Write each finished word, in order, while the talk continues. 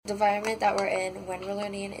The environment that we're in when we're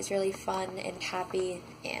learning is really fun and happy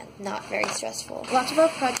and not very stressful. Lots of our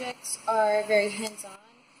projects are very hands-on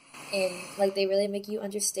and like they really make you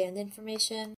understand information.